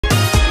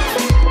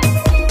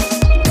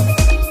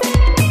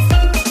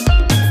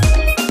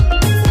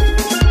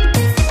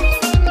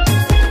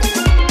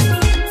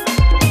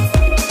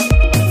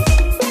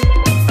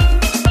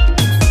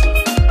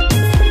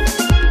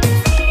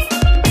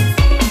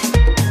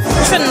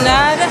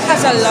Trinidad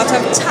has a lot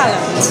of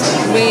talent.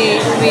 We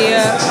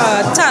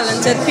are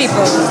talented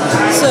people.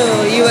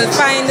 So you will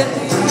find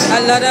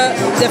a lot of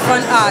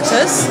different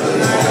artists.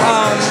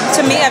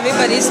 To me,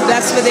 everybody's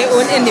blessed with their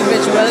own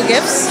individual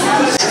gifts.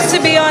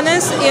 To be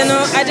honest,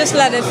 I just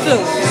let it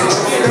flow.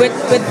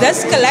 With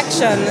this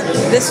collection,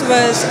 this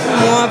was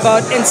more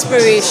about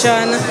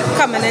inspiration,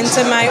 coming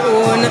into my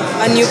own,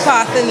 a new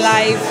path in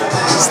life,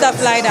 stuff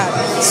like that.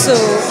 So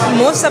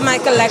most of my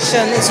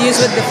collection is used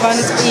with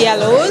different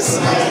yellows,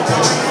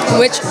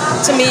 which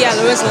to me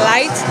yellow is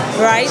light,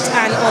 bright,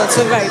 and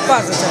also very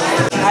positive.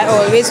 I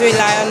always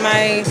rely on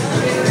my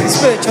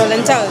spiritual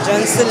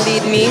intelligence to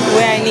lead me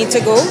where I need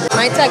to go.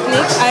 My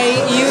technique,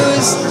 I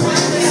use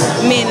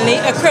mainly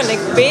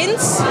acrylic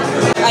paints.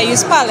 I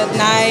use palette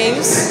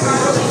knives.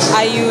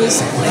 I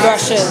use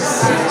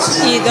brushes,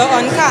 either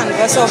on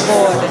canvas or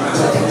board.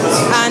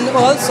 And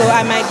also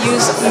I might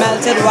use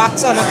melted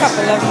wax on a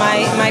couple of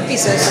my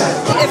pieces.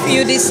 If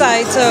you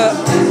decide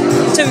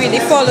to really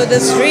follow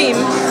this dream,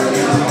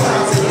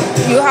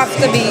 you have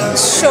to be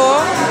sure,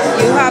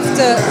 you have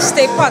to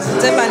stay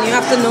positive, and you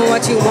have to know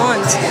what you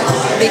want.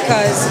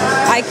 Because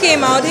I came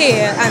out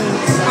here and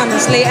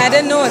honestly I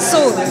didn't know a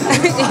soul.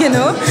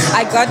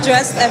 I got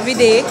dressed every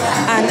day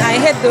and I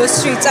hit those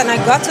streets and I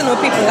got to know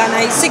people and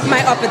I seek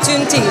my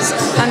opportunities.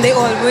 And they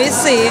always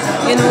say,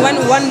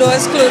 when one door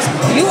is closed,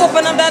 you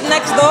open up that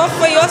next door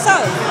for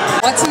yourself.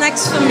 What's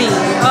next for me?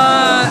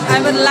 I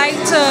would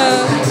like to,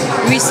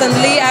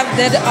 recently I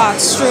did art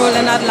stroll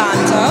in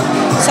Atlanta,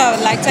 so I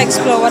would like to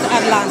explore what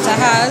Atlanta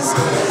has.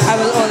 I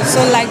will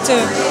also like to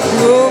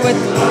grow with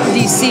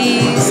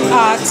DC's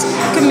art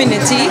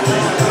community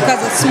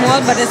because it's small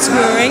but it's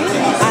growing,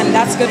 and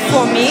that's good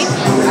for me.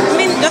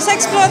 Just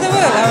explore the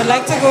world. I would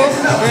like to go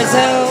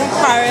Brazil,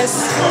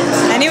 Paris,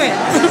 anywhere.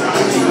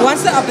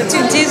 Once the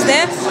opportunity is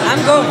there,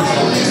 I'm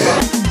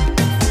going.